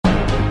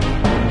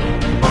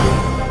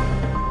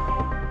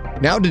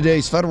Now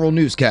today's Federal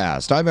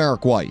Newscast. I'm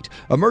Eric White.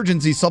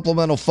 Emergency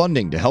supplemental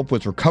funding to help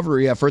with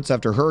recovery efforts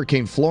after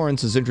Hurricane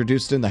Florence is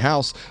introduced in the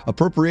House.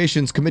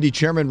 Appropriations Committee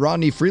Chairman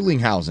Rodney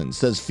Frelinghuysen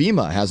says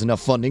FEMA has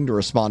enough funding to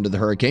respond to the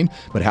hurricane,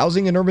 but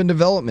Housing and Urban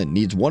Development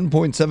needs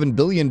 $1.7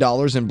 billion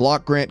in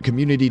block grant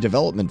community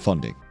development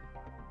funding.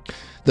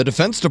 The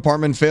Defense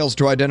Department fails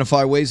to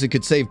identify ways it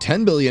could save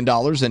 $10 billion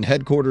in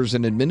headquarters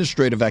and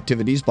administrative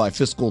activities by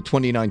fiscal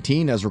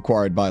 2019 as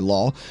required by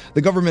law.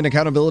 The Government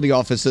Accountability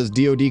Office says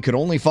DoD could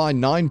only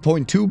find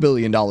 $9.2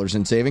 billion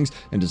in savings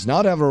and does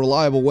not have a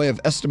reliable way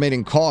of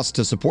estimating costs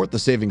to support the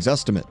savings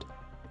estimate.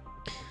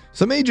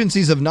 Some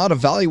agencies have not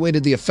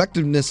evaluated the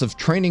effectiveness of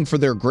training for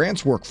their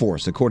grants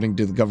workforce, according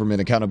to the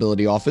Government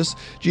Accountability Office.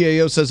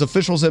 GAO says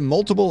officials at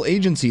multiple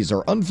agencies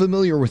are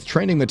unfamiliar with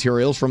training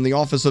materials from the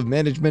Office of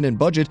Management and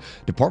Budget.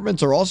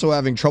 Departments are also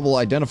having trouble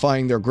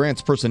identifying their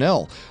grants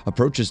personnel.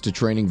 Approaches to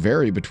training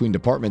vary between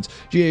departments.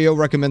 GAO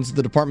recommends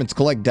the departments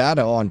collect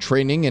data on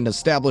training and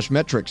establish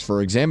metrics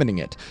for examining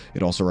it.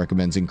 It also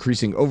recommends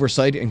increasing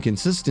oversight and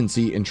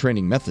consistency in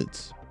training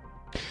methods.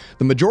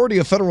 The majority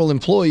of federal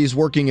employees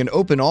working in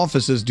open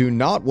offices do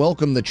not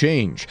welcome the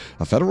change.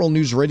 A Federal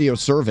News Radio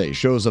survey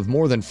shows of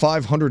more than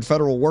 500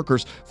 federal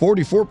workers,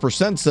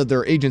 44% said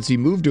their agency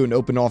moved to an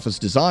open office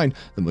design,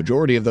 the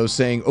majority of those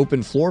saying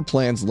open floor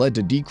plans led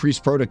to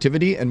decreased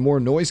productivity and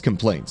more noise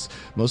complaints.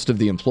 Most of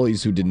the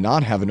employees who did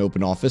not have an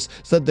open office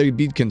said they'd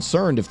be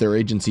concerned if their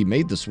agency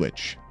made the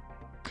switch.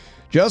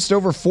 Just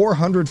over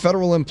 400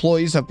 federal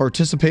employees have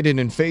participated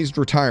in phased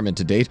retirement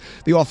to date.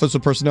 The Office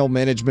of Personnel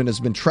Management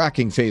has been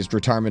tracking phased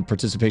retirement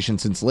participation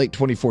since late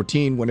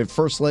 2014 when it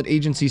first let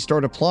agencies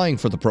start applying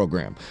for the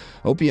program.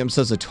 OPM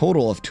says a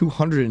total of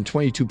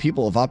 222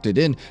 people have opted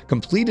in,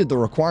 completed the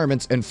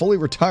requirements, and fully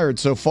retired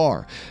so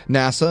far.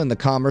 NASA and the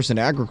Commerce and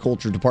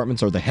Agriculture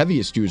departments are the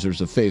heaviest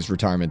users of phased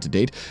retirement to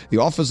date. The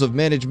Office of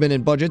Management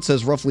and Budget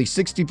says roughly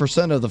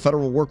 60% of the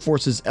federal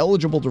workforce is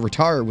eligible to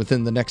retire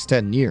within the next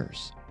 10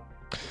 years.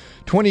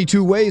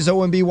 22 ways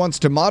OMB wants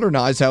to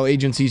modernize how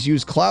agencies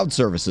use cloud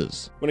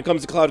services. When it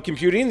comes to cloud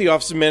computing, the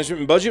Office of Management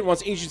and Budget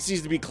wants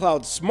agencies to be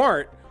cloud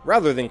smart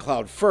rather than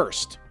cloud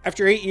first.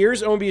 After 8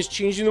 years, OMB is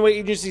changing the way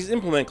agencies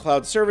implement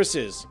cloud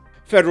services.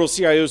 Federal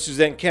CIO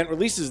Suzanne Kent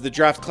releases the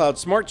draft Cloud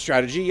Smart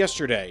strategy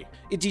yesterday.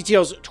 It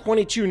details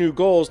 22 new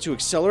goals to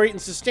accelerate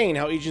and sustain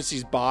how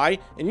agencies buy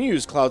and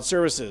use cloud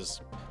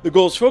services. The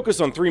goals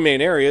focus on three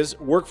main areas: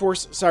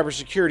 workforce,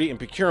 cybersecurity, and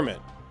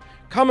procurement.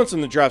 Comments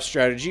on the draft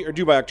strategy are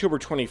due by October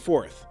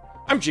 24th.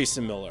 I'm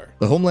Jason Miller.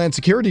 The Homeland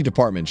Security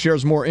Department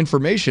shares more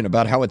information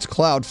about how its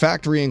Cloud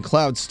Factory and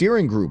Cloud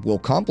Steering Group will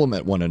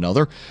complement one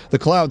another. The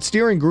Cloud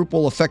Steering Group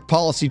will affect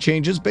policy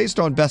changes based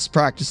on best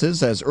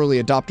practices as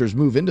early adopters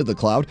move into the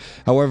cloud.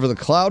 However, the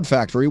Cloud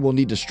Factory will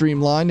need to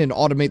streamline and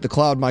automate the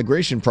cloud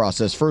migration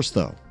process first,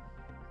 though.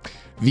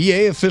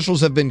 VA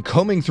officials have been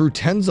combing through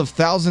tens of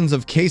thousands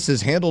of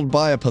cases handled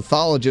by a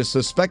pathologist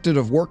suspected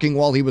of working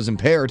while he was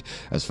impaired.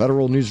 As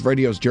Federal News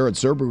Radio's Jared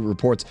Serbu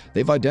reports,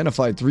 they've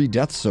identified 3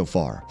 deaths so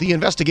far. The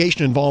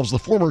investigation involves the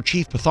former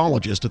chief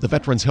pathologist at the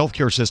Veterans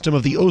Healthcare System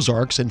of the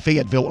Ozarks in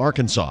Fayetteville,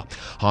 Arkansas.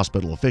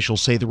 Hospital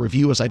officials say the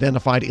review has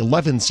identified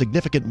 11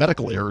 significant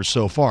medical errors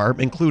so far,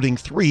 including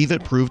 3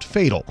 that proved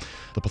fatal.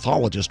 The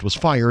pathologist was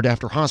fired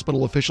after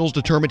hospital officials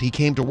determined he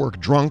came to work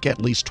drunk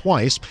at least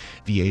twice.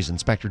 VA's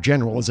Inspector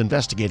General is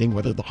investigating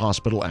whether the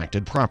hospital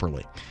acted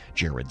properly.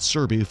 Jared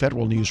Serbu,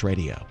 Federal News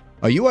Radio.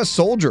 A U.S.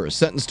 soldier is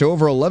sentenced to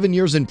over 11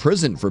 years in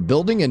prison for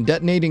building and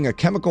detonating a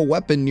chemical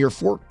weapon near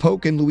Fort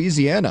Polk in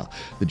Louisiana.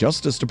 The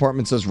Justice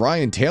Department says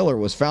Ryan Taylor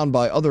was found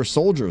by other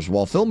soldiers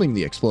while filming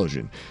the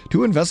explosion.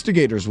 2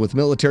 investigators with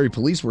military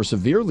police were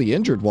severely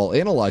injured while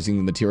analyzing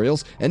the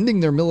materials, ending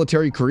their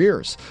military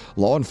careers.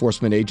 Law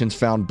enforcement agents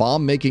found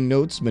bomb-making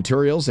notes,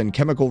 materials, and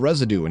chemical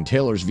residue in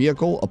Taylor's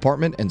vehicle,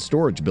 apartment, and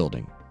storage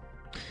building.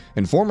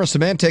 And former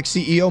Symantec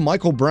CEO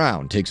Michael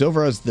Brown takes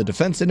over as the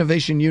Defense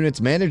Innovation Unit's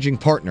managing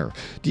partner.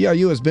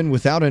 DIU has been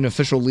without an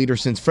official leader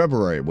since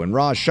February when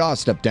Raj Shah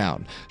stepped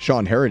down.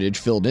 Sean Heritage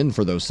filled in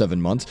for those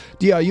 7 months.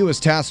 DIU is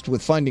tasked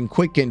with finding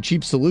quick and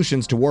cheap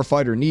solutions to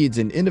warfighter needs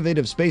in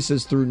innovative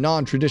spaces through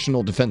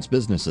non-traditional defense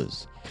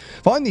businesses.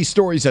 Find these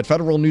stories at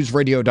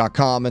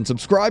federalnewsradio.com and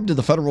subscribe to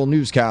the Federal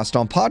Newscast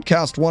on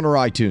Podcast One or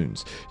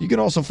iTunes. You can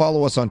also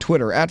follow us on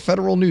Twitter at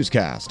Federal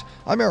Newscast.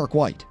 I'm Eric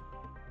White.